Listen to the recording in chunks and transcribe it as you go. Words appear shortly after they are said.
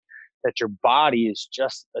that your body is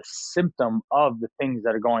just a symptom of the things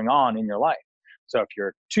that are going on in your life. So if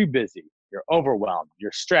you're too busy, you're overwhelmed,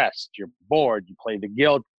 you're stressed, you're bored, you play the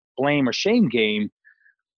guilt, blame, or shame game,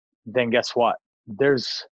 then guess what?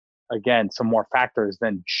 There's, again, some more factors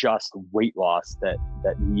than just weight loss that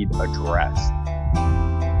need addressed.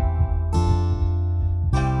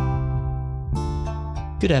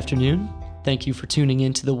 Good afternoon. Thank you for tuning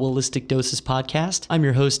in to the Wholistic Doses podcast. I'm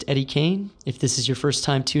your host, Eddie Kane. If this is your first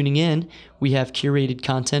time tuning in, we have curated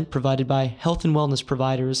content provided by health and wellness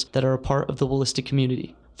providers that are a part of the Wholistic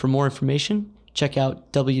community. For more information, check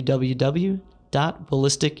out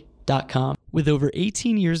www.wholistic.com. With over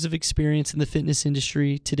 18 years of experience in the fitness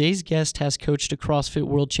industry, today's guest has coached a CrossFit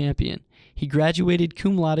world champion. He graduated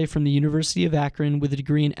cum laude from the University of Akron with a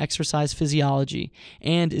degree in exercise physiology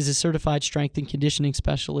and is a certified strength and conditioning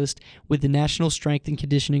specialist with the National Strength and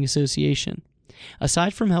Conditioning Association.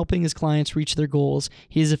 Aside from helping his clients reach their goals,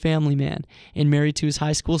 he is a family man and married to his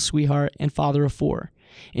high school sweetheart and father of 4.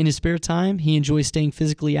 In his spare time, he enjoys staying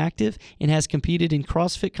physically active and has competed in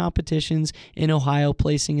CrossFit competitions in Ohio,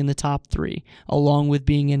 placing in the top 3, along with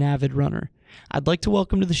being an avid runner. I'd like to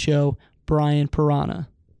welcome to the show, Brian Parana.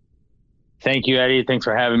 Thank you, Eddie. Thanks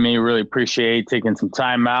for having me. Really appreciate taking some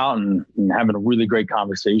time out and having a really great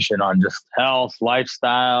conversation on just health,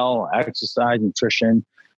 lifestyle, exercise, nutrition.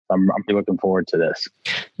 I'm really looking forward to this.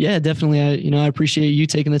 Yeah, definitely. I appreciate you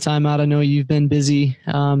taking the time out. I know you've been busy,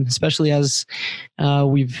 especially as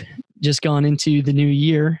we've just gone into the new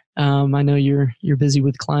year. I know you're busy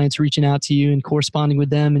with clients reaching out to you and corresponding with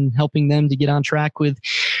them and helping them to get on track with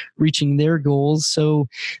reaching their goals. So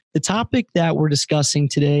the topic that we're discussing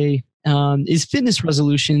today is fitness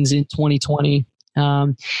resolutions in 2020.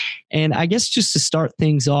 And I guess just to start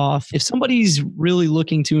things off, if somebody's really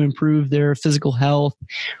looking to improve their physical health,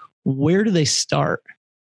 where do they start?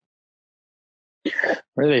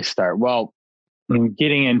 Where do they start? Well,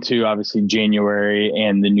 getting into obviously January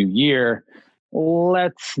and the new year,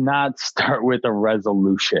 let's not start with a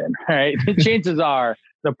resolution, right? Chances are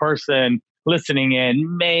the person listening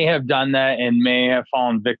in may have done that and may have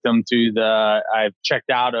fallen victim to I've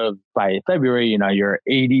checked out of by February, you're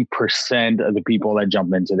 80% of the people that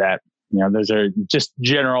jump into that. Those are just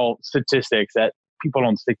general statistics that people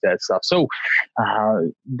don't stick to that stuff. So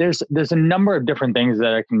there's a number of different things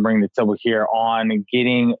that I can bring to the table here on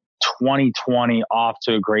getting 2020 off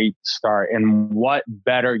to a great start. And what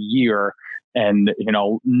better year and,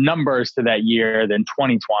 numbers to that year than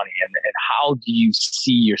 2020, and how do you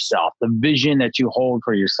see yourself, the vision that you hold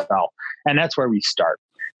for yourself. And that's where we start.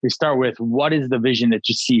 We start with what is the vision that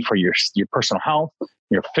you see for your personal health,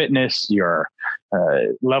 your fitness, your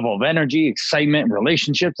level of energy, excitement,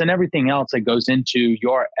 relationships, and everything else that goes into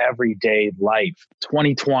your everyday life.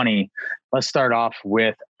 2020, let's start off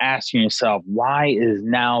with asking yourself, why is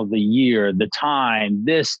now the year, the time,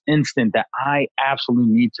 this instant that I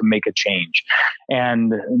absolutely need to make a change?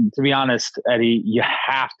 And to be honest, Eddie, you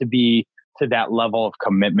have to be to that level of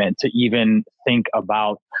commitment to even think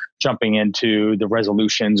about jumping into the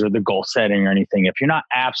resolutions or the goal setting or anything. If you're not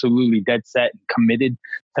absolutely dead set and committed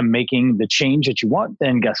to making the change that you want,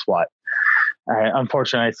 then guess what?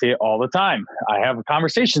 Unfortunately, I see it all the time. I have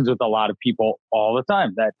conversations with a lot of people all the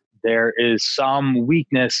time that there is some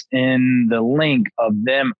weakness in the link of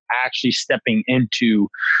them actually stepping into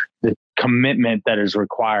the commitment that is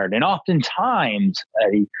required. And oftentimes,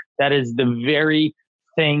 Eddie, that is the very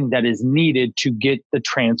thing that is needed to get the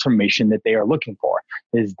transformation that they are looking for,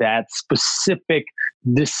 is that specific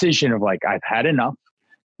decision of like, I've had enough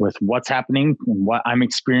with what's happening and what I'm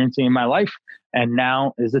experiencing in my life. And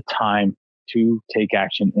now is the time to take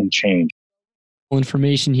action and change.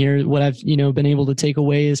 Information here. What I've been able to take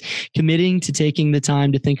away is committing to taking the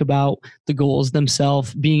time to think about the goals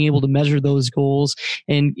themselves, being able to measure those goals,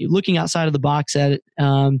 and looking outside of the box at it,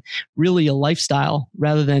 really a lifestyle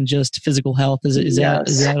rather than just physical health. Is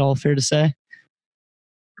that all fair to say?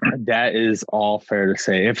 That is all fair to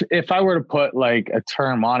say. If I were to put like a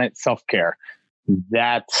term on it, self-care,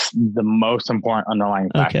 that's the most important underlying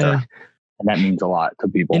factor. Okay. And that means a lot to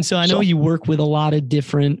people. And so I know you work with a lot of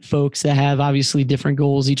different folks that have obviously different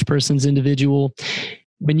goals. Each person's individual.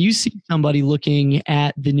 When you see somebody looking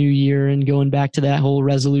at the new year and going back to that whole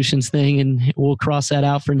resolutions thing, and we'll cross that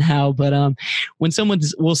out for now, but when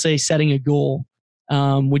someone's, we'll say, setting a goal,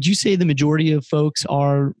 would you say the majority of folks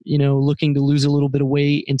are, looking to lose a little bit of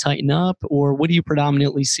weight and tighten up, or what do you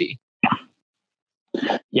predominantly see?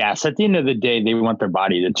 Yes, at the end of the day, they want their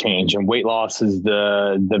body to change, and weight loss is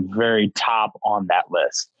the very top on that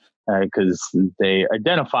list because they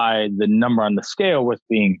identify the number on the scale with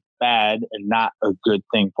being bad and not a good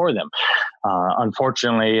thing for them.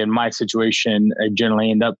 Unfortunately, in my situation, I generally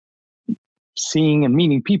end up seeing and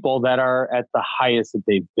meeting people that are at the highest that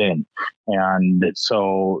they've been. And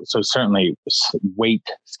so certainly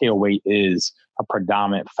scale weight is a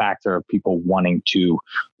predominant factor of people wanting to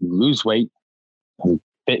lose weight,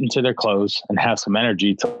 fit into their clothes, and have some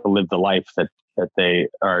energy to live the life that they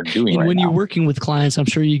are doing. And right when now. You're working with clients, I'm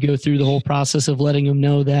sure you go through the whole process of letting them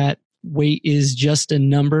know that weight is just a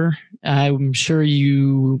number. I'm sure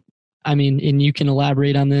and you can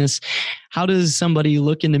elaborate on this. How does somebody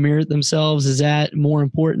look in the mirror at themselves? Is that more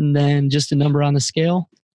important than just a number on the scale?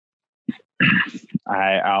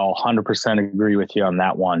 I'll 100% agree with you on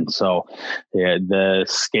that one. So the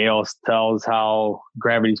scale tells how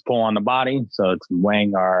gravity's pull on the body. So it's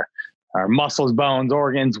weighing our muscles, bones,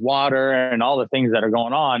 organs, water, and all the things that are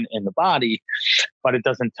going on in the body, but it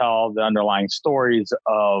doesn't tell the underlying stories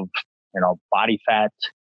of, body fat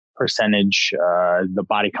percentage, the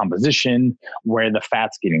body composition, where the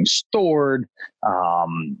fat's getting stored,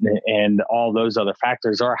 and all those other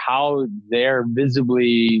factors, or how they're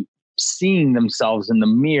visibly seeing themselves in the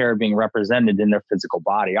mirror being represented in their physical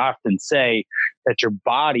body. I often say that your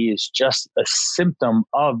body is just a symptom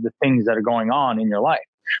of the things that are going on in your life.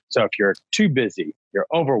 So if you're too busy, you're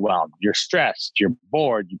overwhelmed, you're stressed, you're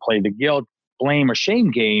bored, you play the guilt, blame, or shame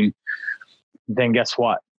game, then guess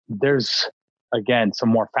what? There's, again, some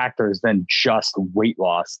more factors than just weight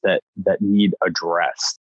loss that need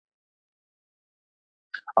addressed.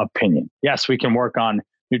 Opinion. Yes, we can work on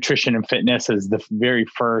nutrition and fitness as the very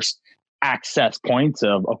first access points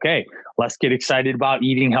of, okay, let's get excited about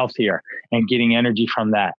eating healthier and getting energy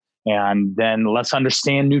from that. And then let's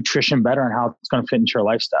understand nutrition better and how it's going to fit into your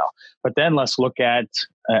lifestyle. But then let's look at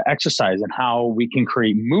exercise and how we can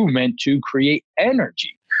create movement to create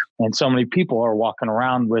energy. And so many people are walking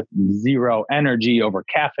around with zero energy, over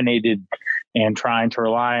caffeinated, and trying to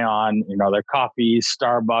rely on, their coffees,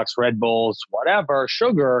 Starbucks, Red Bulls, whatever,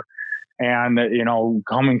 sugar. And,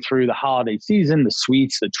 coming through the holiday season, the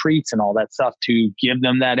sweets, the treats, and all that stuff to give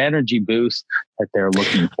them that energy boost that they're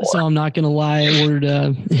looking for. So I'm not going to lie. I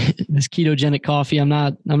ordered this ketogenic coffee. I'm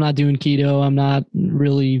not doing keto. I'm not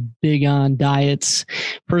really big on diets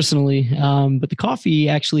personally. But the coffee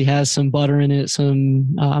actually has some butter in it,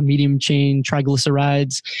 some medium chain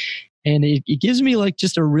triglycerides. And it gives me like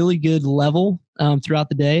just a really good level throughout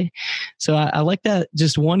the day. So I like that,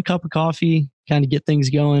 just one cup of coffee, kind of get things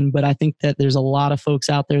going. But I think that there's a lot of folks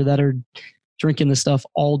out there that are drinking this stuff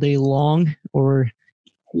all day long, or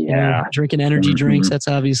drinking energy drinks. That's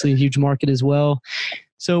obviously a huge market as well.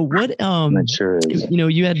 So what, That sure is.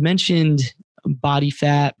 You had mentioned body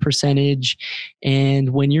fat percentage,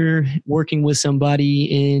 and when you're working with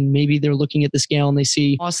somebody and maybe they're looking at the scale and they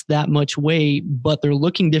see lost that much weight, but they're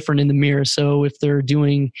looking different in the mirror. So if they're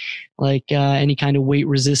doing like any kind of weight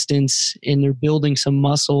resistance and they're building some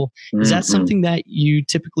muscle, is that something that you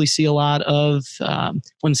typically see a lot of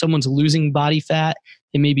when someone's losing body fat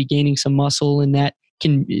and maybe gaining some muscle, and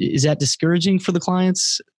is that discouraging for the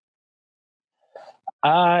clients?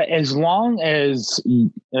 As long as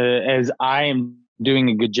I am doing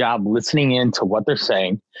a good job listening into what they're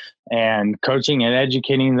saying and coaching and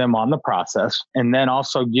educating them on the process, and then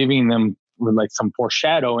also giving them like some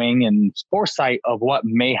foreshadowing and foresight of what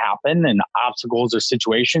may happen and obstacles or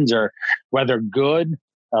situations, or whether good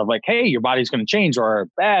of like, hey, your body's going to change, or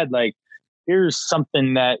bad, like, here's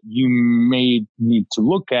something that you may need to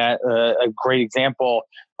look at. A great example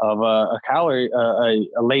of a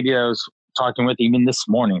lady that I was talking with even this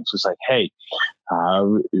morning. It's just like, hey,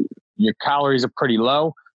 your calories are pretty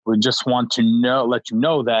low. We just want to let you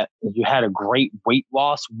know that you had a great weight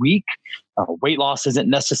loss week. Weight loss isn't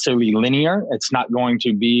necessarily linear. It's not going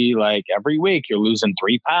to be like every week you're losing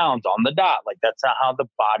 3 pounds on the dot. Like, that's not how the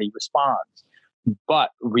body responds. But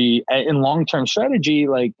in long-term strategy,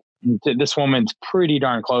 like, this woman's pretty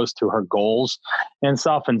darn close to her goals and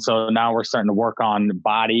stuff. And so now we're starting to work on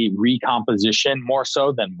body recomposition more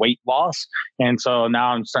so than weight loss. And so now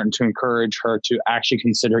I'm starting to encourage her to actually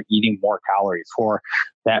consider eating more calories for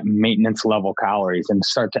that maintenance level calories, and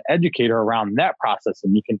start to educate her around that process.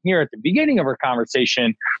 And you can hear at the beginning of our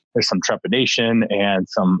conversation, there's some trepidation and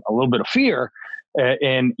a little bit of fear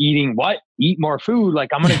in eating eat more food, like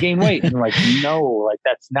I'm going to gain weight. And like, no, like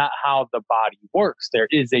that's not how the body works. There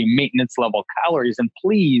is a maintenance level calories, and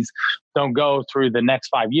please don't go through the next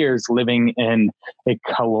 5 years living in a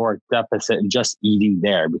caloric deficit and just eating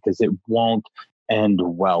there, because it won't end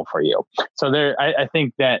well for you. So I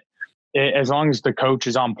think that as long as the coach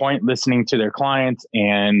is on point, listening to their clients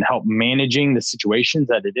and help managing the situations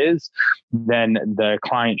that it is, then the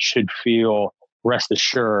client should feel rest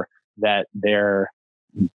assured that they're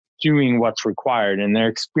doing what's required and they're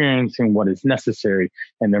experiencing what is necessary,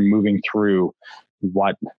 and they're moving through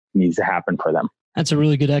what needs to happen for them. That's a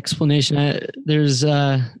really good explanation. There's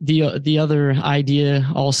the other idea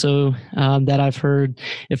also that I've heard.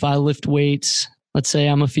 If I lift weights, let's say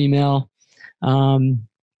I'm a female,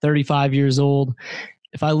 35 years old.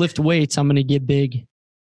 If I lift weights, I'm going to get big.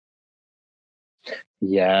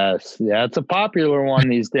 Yes. Yeah, it's a popular one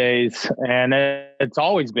these days. And it's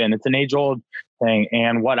always been, it's an age old thing.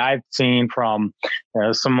 And what I've seen from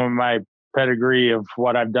some of my pedigree of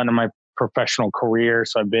what I've done in my professional career.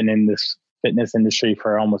 So I've been in this fitness industry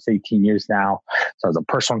for almost 18 years now. So I was a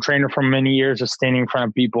personal trainer for many years, just standing in front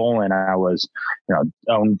of people, and I was,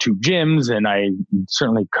 owned 2 gyms, and I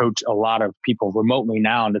certainly coach a lot of people remotely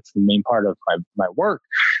now, and it's the main part of my work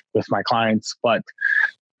with my clients. But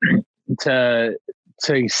to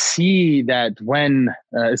see that when,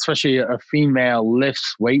 especially a female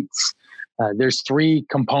lifts weights, there's 3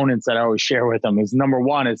 components that I always share with them. Is number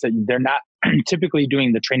one is that they're not typically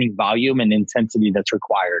doing the training volume and intensity that's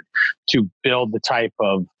required to build the type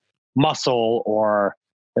of muscle or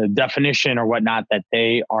definition or whatnot that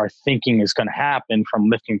they are thinking is going to happen from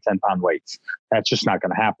lifting 10-pound weights. That's just not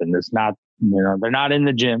going to happen. There's not, they're not in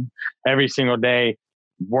the gym every single day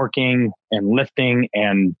working and lifting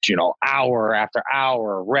and, hour after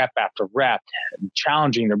hour, rep after rep,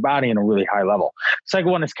 challenging their body in a really high level.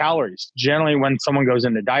 Second one is calories. Generally, when someone goes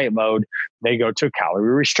into diet mode, they go to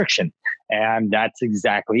calorie restriction. And that's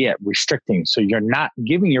exactly it, restricting. So you're not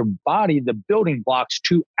giving your body the building blocks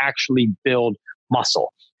to actually build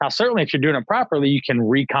muscle. Now, certainly if you're doing it properly, you can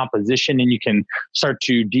recomposition and you can start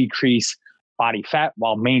to decrease body fat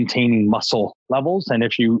while maintaining muscle levels. And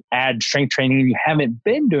if you add strength training and you haven't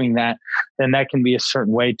been doing that, then that can be a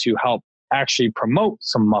certain way to help actually promote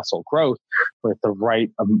some muscle growth with the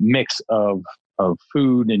right mix of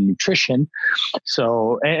food and nutrition.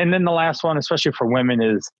 So, and then the last one, especially for women,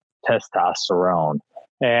 is testosterone.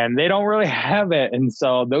 And they don't really have it. And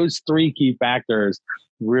so those 3 key factors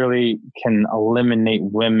really can eliminate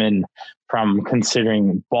women from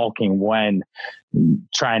considering bulking when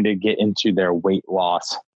trying to get into their weight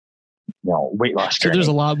loss journey. So there's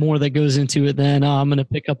a lot more that goes into it than I'm going to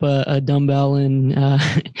pick up a dumbbell in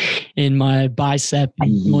my bicep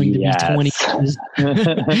and going to be 20.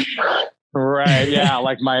 Right. Yeah.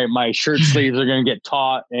 Like my shirt sleeves are going to get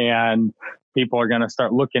taut and people are going to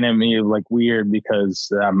start looking at me like weird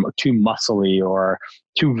because I'm too muscly or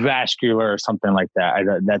too vascular or something like that.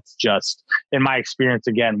 That's just, in my experience,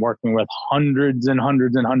 again, working with hundreds and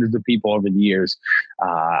hundreds and hundreds of people over the years,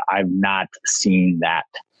 I've not seen that.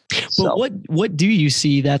 But what do you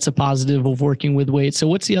see that's a positive of working with weight? So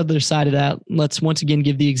what's the other side of that? Let's once again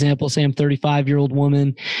give the example. Say I'm 35-year-old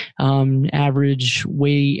woman, average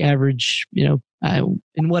weight, average, and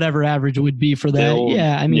whatever average would be for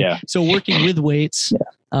that. So working with weights,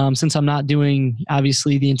 since I'm not doing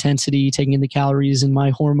obviously the intensity, taking in the calories, and my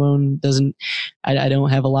hormone I don't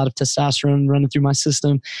have a lot of testosterone running through my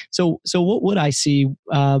system. So what would I see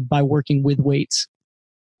by working with weights?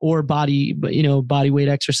 Or body weight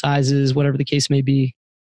exercises, whatever the case may be?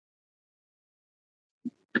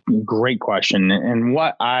 Great question. And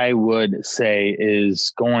what I would say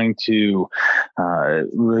is going to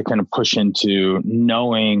really kind of push into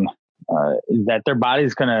knowing that their body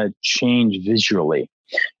is going to change visually.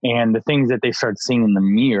 And the things that they start seeing in the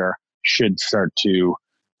mirror should start to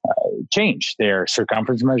change. Their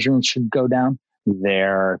circumference measurements should go down.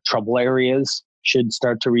 Their trouble areas should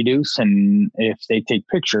start to reduce. And if they take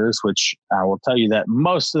pictures, which I will tell you that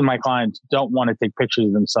most of my clients don't want to take pictures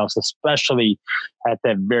of themselves, especially at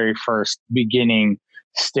that very first beginning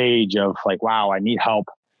stage of like, wow, I need help.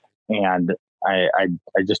 And I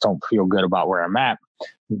just don't feel good about where I'm at.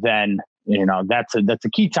 Then, that's a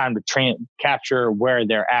key time to capture where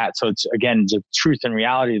they're at. So it's, again, the truth and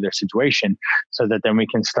reality of their situation so that then we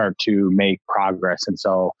can start to make progress. And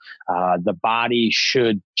so the body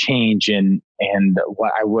should change. And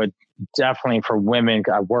what I would definitely for women,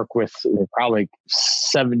 I work with probably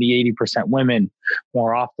 70, 80% women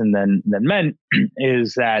more often than men,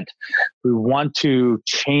 is that we want to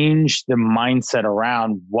change the mindset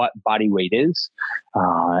around what body weight is.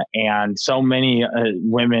 And so many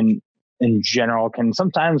women in general can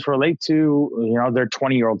sometimes relate to, their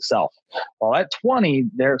 20-year-old self. Well, at 20,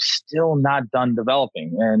 they're still not done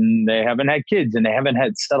developing and they haven't had kids and they haven't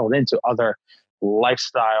had settled into other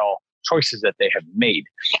lifestyle choices that they have made.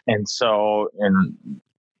 And so,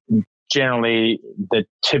 generally the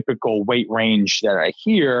typical weight range that I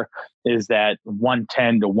hear is that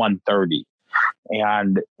 110 to 130.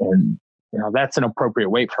 And that's an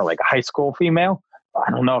appropriate weight for like a high school female.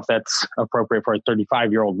 I don't know if that's appropriate for a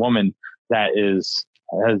 35-year-old woman that has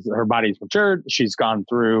her body's matured. She's gone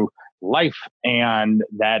through life and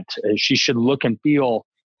that she should look and feel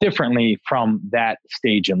differently from that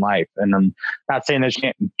stage in life. And I'm not saying that she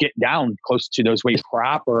can't get down close to those weights,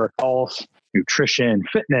 proper health, nutrition,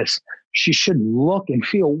 fitness. She should look and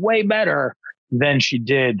feel way better than she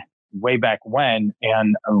did way back when,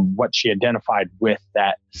 and what she identified with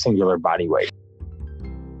that singular body weight.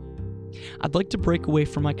 I'd like to break away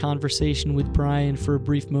from my conversation with Brian for a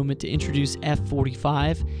brief moment to introduce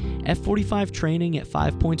F45. F45 training at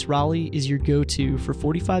 5 Points Raleigh is your go-to for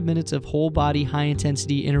 45 minutes of whole-body,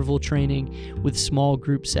 high-intensity interval training with small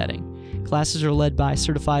group setting. Classes are led by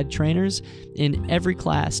certified trainers in every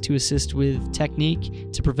class to assist with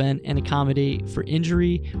technique to prevent and accommodate for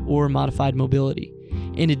injury or modified mobility.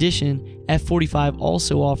 In addition, F45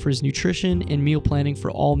 also offers nutrition and meal planning for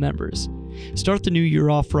all members. Start the new year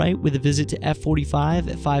off right with a visit to F45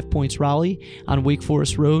 at 5 Points Raleigh on Wake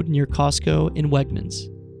Forest Road near Costco and Wegmans.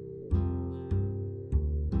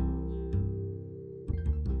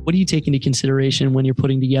 What do you take into consideration when you're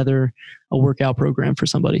putting together a workout program for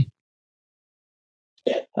somebody?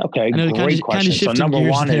 Okay, great question. So number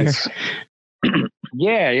one is,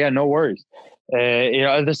 yeah, no worries.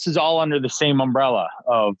 This is all under the same umbrella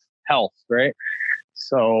of health, right?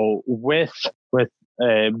 So with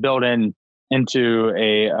building into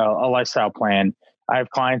a lifestyle plan, I have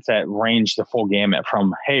clients that range the full gamut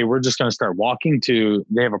from, hey, we're just going to start walking, to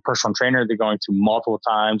they have a personal trainer they're going to multiple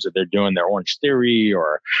times, or they're doing their Orange Theory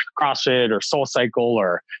or CrossFit or SoulCycle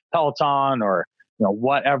or Peloton or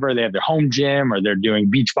whatever. They have their home gym, or they're doing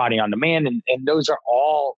Beachbody on demand. And those are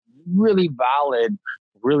all really valid,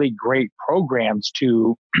 really great programs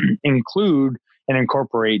to include and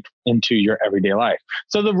incorporate into your everyday life.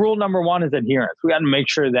 So the rule number one is adherence. We got to make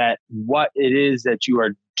sure that what it is that you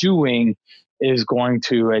are doing is going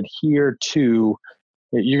to adhere to,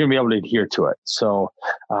 you're going to be able to adhere to it. So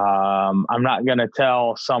I'm not going to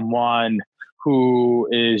tell someone who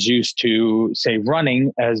is used to, say,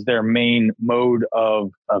 running as their main mode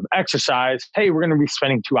of exercise, hey, we're going to be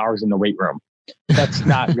spending 2 hours in the weight room. That's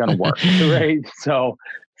not going to work, right? So,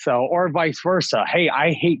 or vice versa. Hey,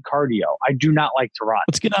 I hate cardio. I do not like to run.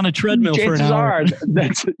 Let's get on a treadmill for an hour.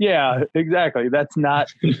 Yeah, exactly. That's not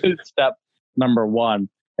step number one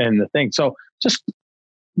in the thing. So just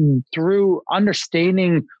through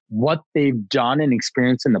understanding what they've done and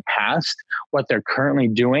experienced in the past, what they're currently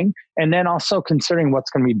doing, and then also considering what's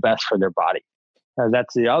going to be best for their body.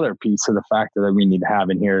 That's the other piece of the factor that we need to have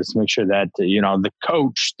in here, is to make sure that, the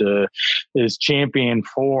coach is champion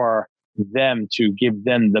for them to give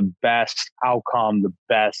them the best outcome, the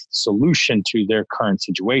best solution to their current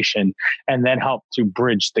situation, and then help to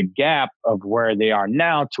bridge the gap of where they are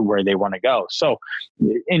now to where they want to go. So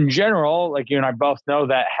in general, like you and I both know,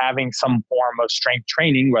 that having some form of strength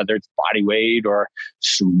training, whether it's body weight or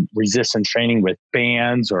resistance training with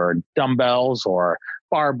bands or dumbbells or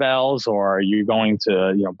barbells, or you're going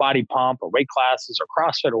to, body pump or weight classes or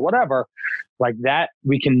CrossFit or whatever like that,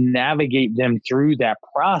 we can navigate them through that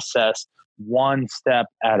process one step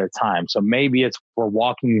at a time. So maybe it's we're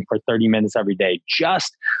walking for 30 minutes every day,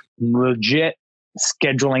 just legit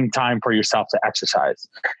scheduling time for yourself to exercise.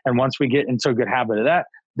 And once we get into a good habit of that,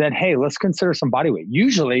 then, hey, let's consider some body weight.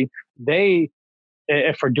 Usually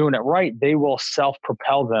if we're doing it right, they will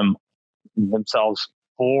self-propel themselves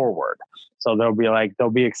forward. So they'll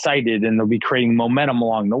be excited, and they'll be creating momentum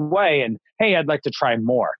along the way. And hey, I'd like to try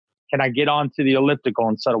more. Can I get onto the elliptical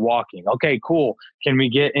instead of walking? Okay, cool. Can we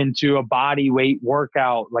get into a body weight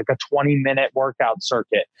workout, like a 20-minute workout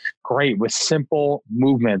circuit? Great, with simple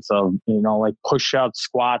movements of, like push-ups,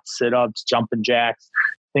 squats, sit-ups, jumping jacks,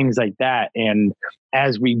 things like that. And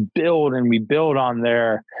as we build on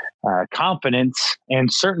their confidence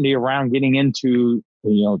and certainty around getting into,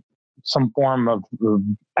 some form of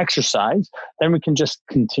exercise, then we can just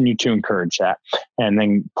continue to encourage that and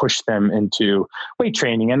then push them into weight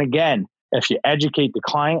training. And again, if you educate the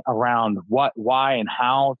client around what, why, and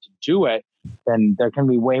how to do it, then they're going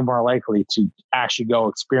to be way more likely to actually go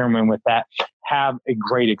experiment with that, have a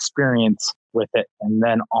great experience with it, and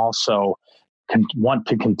then also want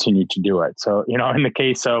to continue to do it. So, in the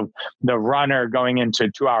case of the runner going into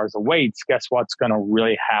 2 hours of weights, guess what's going to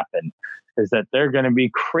really happen is that they're going to be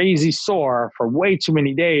crazy sore for way too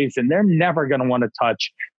many days, and they're never going to want to touch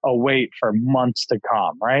a weight for months to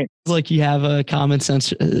come, right? It's like you have a common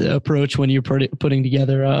sense approach when you're putting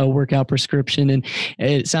together a workout prescription. And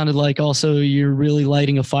it sounded like also you're really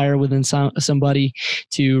lighting a fire within somebody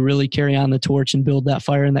to really carry on the torch and build that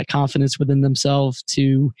fire and that confidence within themselves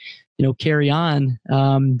to, carry on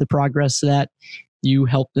the progress that you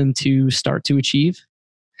help them to start to achieve.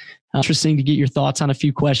 Interesting to get your thoughts on a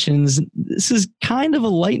few questions. This is kind of a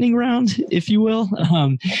lightning round, if you will.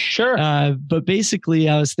 Sure. But basically,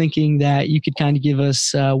 I was thinking that you could kind of give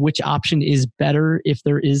us which option is better, if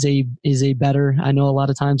there is a better. I know a lot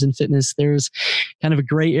of times in fitness, there's kind of a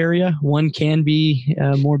gray area. One can be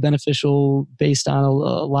more beneficial based on a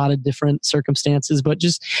lot of different circumstances, but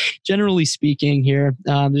just generally speaking here,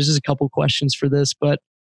 there's just a couple questions for this. But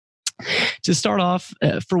to start off,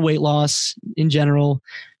 for weight loss in general,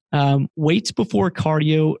 weights before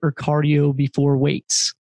cardio or cardio before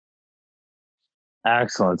weights?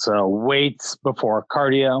 Excellent. So weights before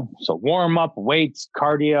cardio. So warm up, weights,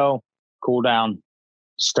 cardio, cool down,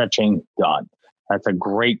 stretching, done. That's a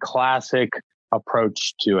great classic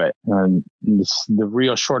approach to it. And the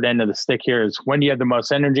real short end of the stick here is when you have the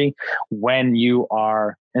most energy, when you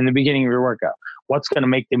are in the beginning of your workout. What's going to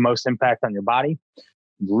make the most impact on your body?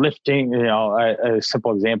 Lifting, a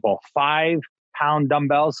simple example, 5-pound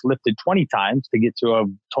dumbbells lifted 20 times to get to a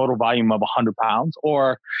total volume of 100 pounds,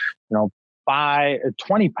 or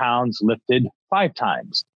 20 pounds lifted 5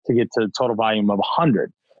 times to get to a total volume of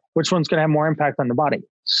 100. Which one's going to have more impact on the body?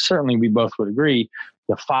 Certainly, we both would agree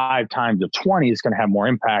the 5 times of 20 is going to have more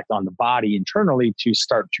impact on the body internally to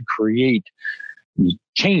start to create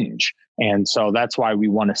change. And so that's why we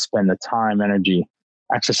want to spend the time, energy,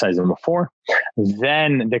 exercising before.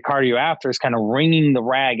 Then the cardio after is kind of wringing the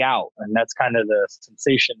rag out. And that's kind of the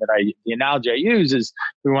sensation the analogy I use is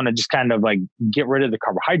we want to just kind of like get rid of the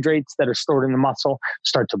carbohydrates that are stored in the muscle,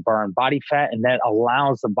 start to burn body fat. And that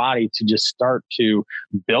allows the body to just start to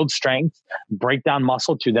build strength, break down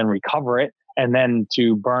muscle to then recover it, and then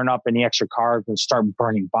to burn up any extra carbs and start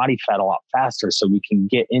burning body fat a lot faster so we can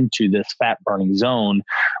get into this fat burning zone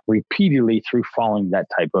repeatedly through following that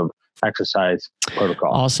type of exercise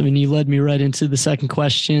protocol. Awesome. And you led me right into the second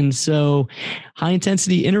question. So high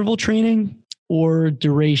intensity interval training or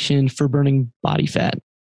duration for burning body fat?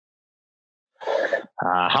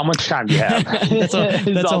 How much time do you have? that's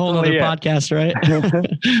a whole other podcast, right?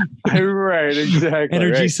 Right, exactly.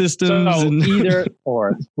 Energy systems. So and either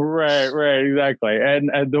or. Right, exactly. And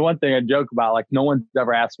the one thing I joke about, like no one's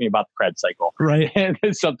ever asked me about the Krebs cycle. Right. And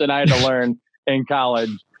it's something I had to learn in college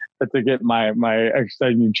to get my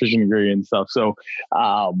exercise nutrition degree and stuff. So,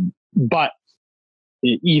 but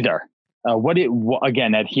either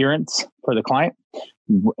again, adherence for the client.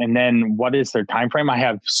 And then what is their time frame? I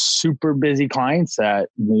have super busy clients that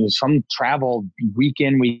some travel week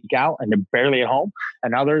in, week out, and they're barely at home.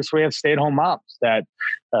 And others, we have stay-at-home moms that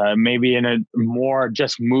maybe in a more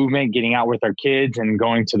just movement, getting out with their kids and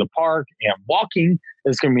going to the park and walking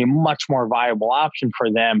is going to be a much more viable option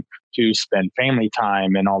for them to spend family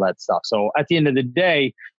time and all that stuff. So at the end of the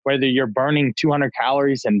day, whether you're burning 200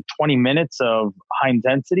 calories in 20 minutes of high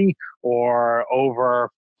intensity or over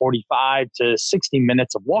 45 to 60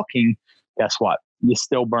 minutes of walking, guess what? You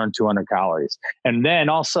still burn 200 calories. And then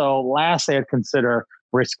also, lastly, I'd consider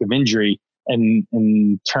risk of injury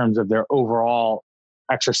in terms of their overall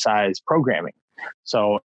exercise programming.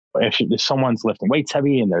 So if someone's lifting weights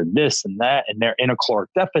heavy and they're this and that and they're in a caloric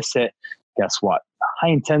deficit, guess what? High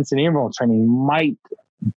intensity interval training might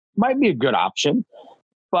be a good option,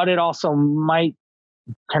 but it also might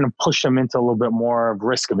kind of push them into a little bit more of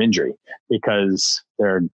risk of injury because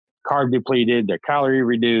they're carb depleted, they're calorie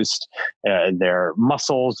reduced, their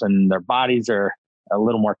muscles and their bodies are a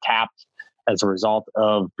little more tapped as a result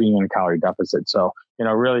of being in a calorie deficit. So,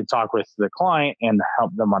 really talk with the client and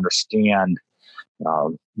help them understand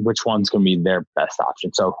which one's going to be their best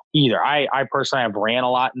option. So either I personally have ran a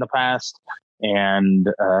lot in the past, and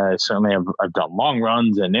certainly I've done long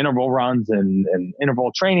runs and interval runs and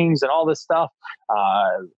interval trainings and all this stuff.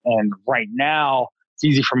 And right now it's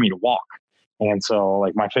easy for me to walk. And so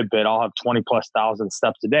like my Fitbit, I'll have 20,000+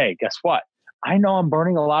 steps a day. Guess what? I know I'm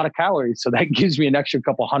burning a lot of calories. So that gives me an extra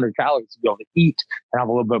couple hundred calories to be able to eat and have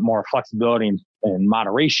a little bit more flexibility and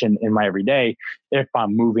moderation in my everyday if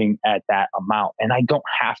I'm moving at that amount. And I don't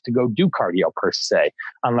have to go do cardio per se,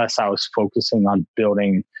 unless I was focusing on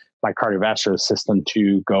building my cardiovascular system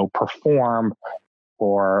to go perform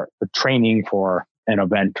for the training for an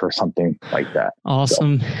event or something like that.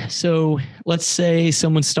 Awesome. So let's say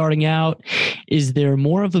someone's starting out. Is there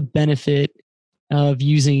more of a benefit of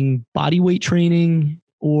using body weight training,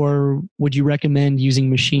 or would you recommend using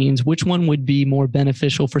machines? Which one would be more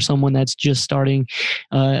beneficial for someone that's just starting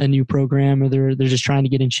a new program, or they're just trying to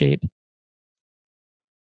get in shape?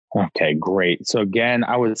 Okay, great. So again,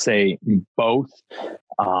 I would say both.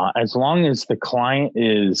 As long as the client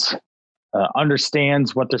is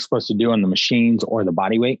understands what they're supposed to do on the machines or the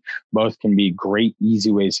body weight. Both can be great,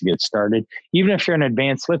 easy ways to get started. Even if you're an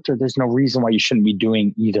advanced lifter, there's no reason why you shouldn't be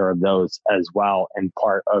doing either of those as well and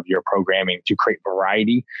part of your programming to create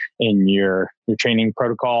variety in your training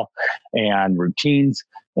protocol and routines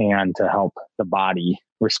and to help the body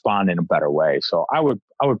respond in a better way. So I would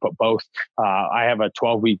put both. I have a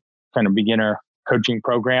 12-week kind of beginner coaching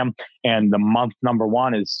program, and the month number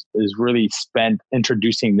 1 is really spent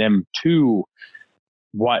introducing them to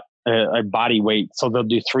what a body weight. So they'll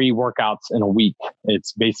do 3 workouts in a week.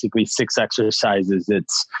 It's basically 6 exercises.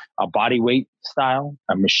 It's a body weight style,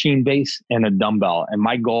 a machine base, and a dumbbell. And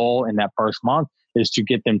my goal in that first month is to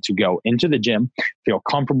get them to go into the gym, feel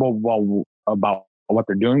comfortable about what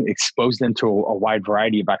they're doing, expose them to a wide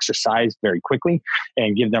variety of exercise very quickly,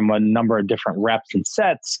 and give them a number of different reps and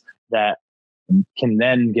sets that can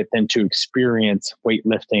then get them to experience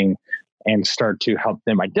weightlifting and start to help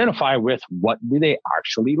them identify with what do they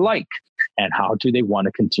actually like and how do they want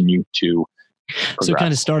to continue to progress. So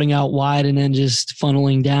kind of starting out wide and then just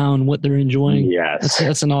funneling down what they're enjoying. Yes.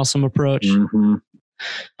 That's an awesome approach.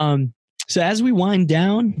 Mm-hmm. So as we wind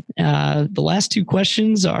down, the last 2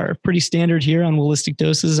 questions are pretty standard here on Wholistic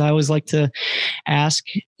Doses. I always like to ask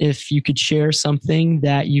if you could share something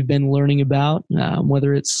that you've been learning about,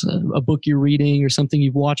 whether it's a book you're reading or something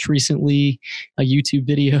you've watched recently, a YouTube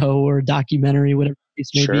video or a documentary, whatever it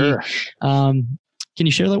may be. Can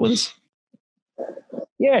you share that with us?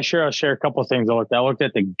 Yeah, sure. I'll share a couple of things I looked at. I looked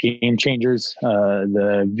at the Game Changers,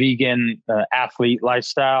 the vegan athlete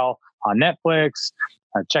lifestyle on Netflix.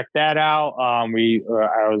 Check that out. I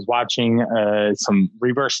was watching some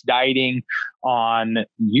reverse dieting on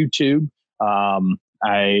YouTube.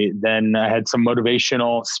 I had some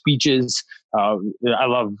motivational speeches. I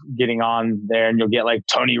love getting on there, and you'll get like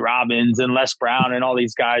Tony Robbins and Les Brown and all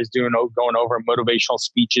these guys going over motivational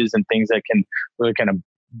speeches and things that can really kind of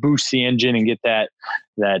boost the engine and get that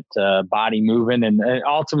body moving. And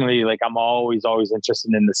ultimately, like, I'm always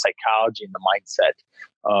interested in the psychology and the mindset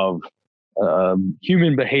of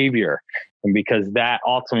human behavior. And because that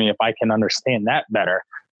ultimately, if I can understand that better,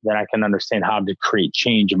 then I can understand how to create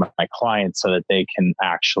change in my clients so that they can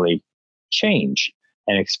actually change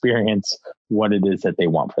and experience what it is that they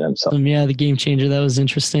want for themselves. Yeah, the Game Changer, that was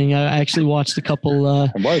interesting. I actually watched a couple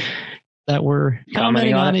that were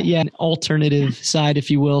commenting on it. Yeah, an alternative side, if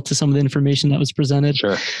you will, to some of the information that was presented.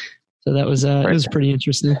 Sure. So that was it was pretty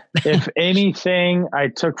interesting. If anything I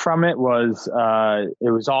took from it was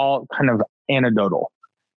all kind of anecdotal,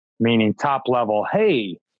 meaning top level.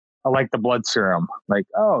 Hey, I like the blood serum. Like,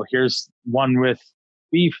 oh, here's one with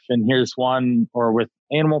beef, and here's one or with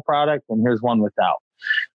animal product, and here's one without.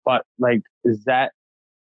 But like, is that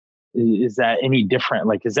any different?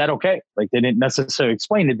 Like, is that okay? Like, they didn't necessarily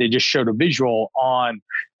explain it. They just showed a visual on,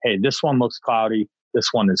 hey, this one looks cloudy,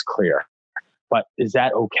 this one is clear. But is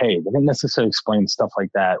that okay? They didn't necessarily explain stuff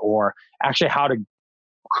like that, or actually how to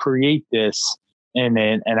create this in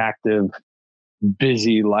an active,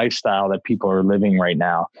 busy lifestyle that people are living right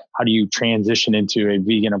now. How do you transition into a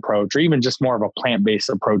vegan approach, or even just more of a plant-based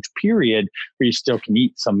approach, period, where you still can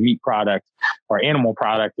eat some meat product or animal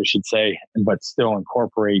product, I should say, but still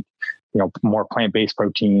incorporate, more plant-based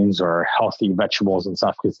proteins or healthy vegetables and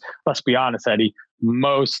stuff. Because let's be honest, Eddie,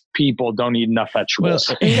 most people don't eat enough vegetables.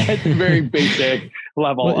 Well, at the very basic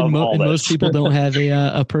level of all this. Most people don't have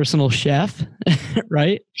a personal chef,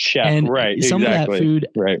 right? Chef, and right. Some exactly. of that food,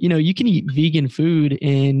 right. You can eat vegan food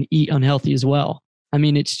and eat unhealthy as well. I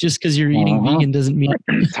mean, it's just because you're eating vegan doesn't mean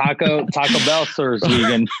Taco Bell serves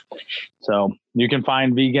vegan. So you can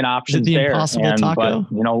find vegan options the there. Impossible Taco?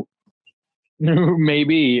 But,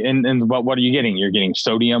 maybe. And what are you getting? You're getting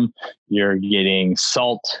sodium, you're getting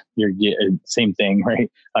salt, you're getting same thing,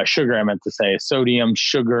 right? Sugar, I meant to say sodium,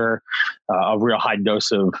 sugar, a real high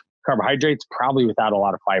dose of carbohydrates, probably without a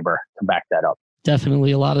lot of fiber to back that up.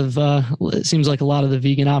 Definitely a lot of, it seems like a lot of the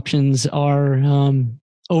vegan options are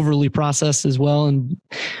overly processed as well. And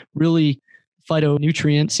really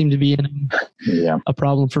phytonutrients seem to be a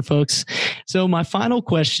problem for folks. So my final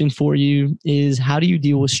question for you is, how do you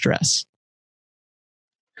deal with stress?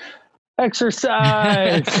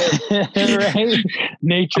 Exercise, right?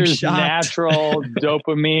 Nature's natural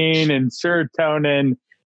dopamine and serotonin,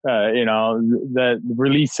 the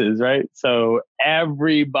releases, right? So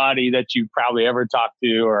everybody that you probably ever talked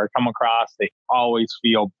to or come across, they always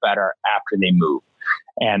feel better after they move.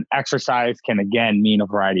 And exercise can, again, mean a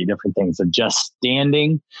variety of different things. So just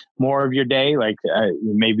standing more of your day, like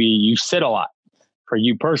maybe you sit a lot. For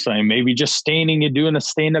you personally, maybe just standing and doing a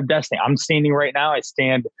stand-up desk thing. I'm standing right now. I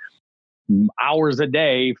stand hours a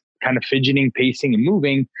day, kind of fidgeting, pacing, and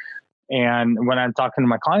moving. And when I'm talking to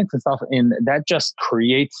my clients and stuff, and that just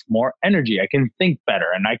creates more energy. I can think better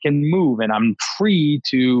and I can move, and I'm free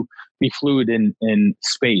to be fluid in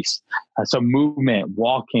space. So movement,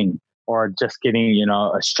 walking, or just getting,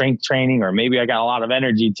 a strength training, or maybe I got a lot of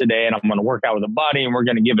energy today and I'm going to work out with a buddy and we're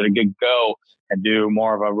going to give it a good go and do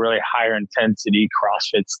more of a really higher intensity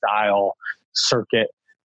CrossFit style circuit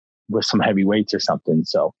with some heavy weights or something.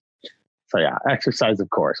 So yeah, exercise, of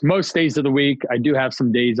course. Most days of the week, I do have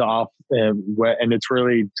some days off, and it's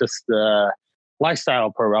really just the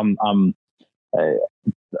lifestyle program. I'm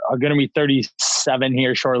going to be 37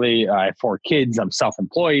 here shortly. I have 4 kids. I'm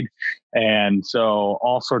self-employed. And so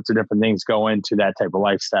all sorts of different things go into that type of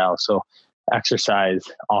lifestyle. So exercise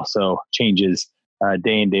also changes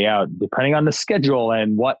day in, day out, depending on the schedule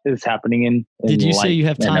and what is happening in Did you say you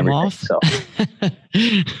have time off? So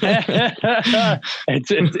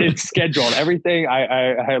it's scheduled. Everything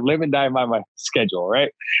I live and die by my schedule,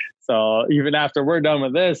 right? So even after we're done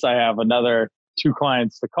with this, I have another 2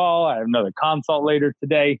 clients to call. I have another consult later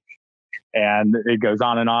today, and it goes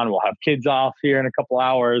on and on. We'll have kids off here in a couple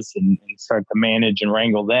hours and start to manage and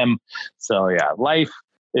wrangle them. So yeah, life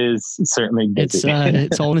is certainly busy.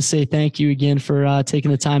 It's all to say thank you again for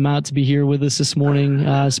taking the time out to be here with us this morning.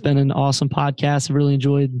 It's been an awesome podcast. I really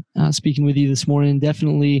enjoyed speaking with you this morning.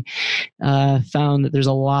 Definitely found that there's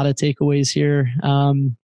a lot of takeaways here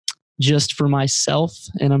just for myself,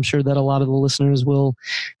 and I'm sure that a lot of the listeners will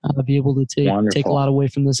be able to take a lot away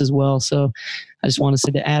from this as well. So I just want to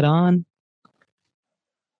say to add on.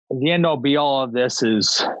 The end all be all of this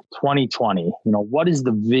is 2020. What is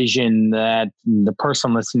the vision that the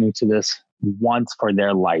person listening to this wants for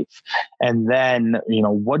their life? And then,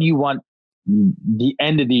 what do you want the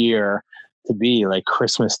end of the year to be, like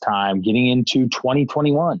Christmas time, getting into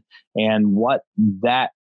 2021, and what the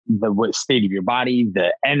state of your body,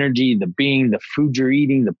 the energy, the being, the food you're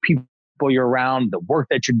eating, the people you're around, the work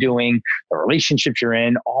that you're doing, the relationships you're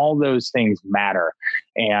in, all those things matter.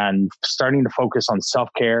 And starting to focus on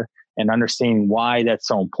self-care and understanding why that's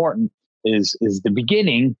so important is the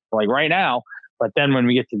beginning, like right now. But then when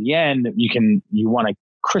we get to the end, you want to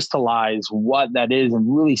crystallize what that is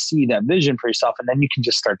and really see that vision for yourself. And then you can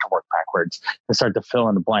just start to work backwards and start to fill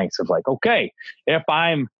in the blanks of like, okay, if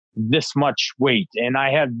I'm this much weight and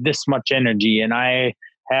I have this much energy and I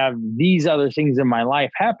have these other things in my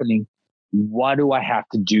life happening, what do I have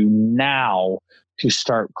to do now to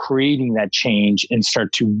start creating that change and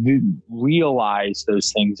start to realize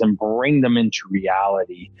those things and bring them into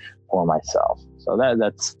reality for myself? So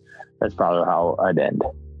that's probably how I'd end.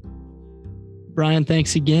 Brian,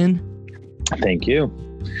 thanks again. Thank you.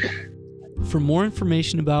 For more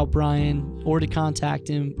information about Brian or to contact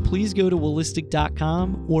him, please go to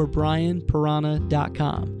Wholistic.com or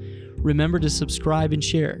BrianPirana.com. Remember to subscribe and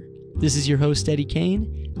share. This is your host, Eddie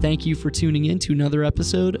Kane. Thank you for tuning in to another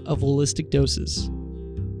episode of Holistic Doses.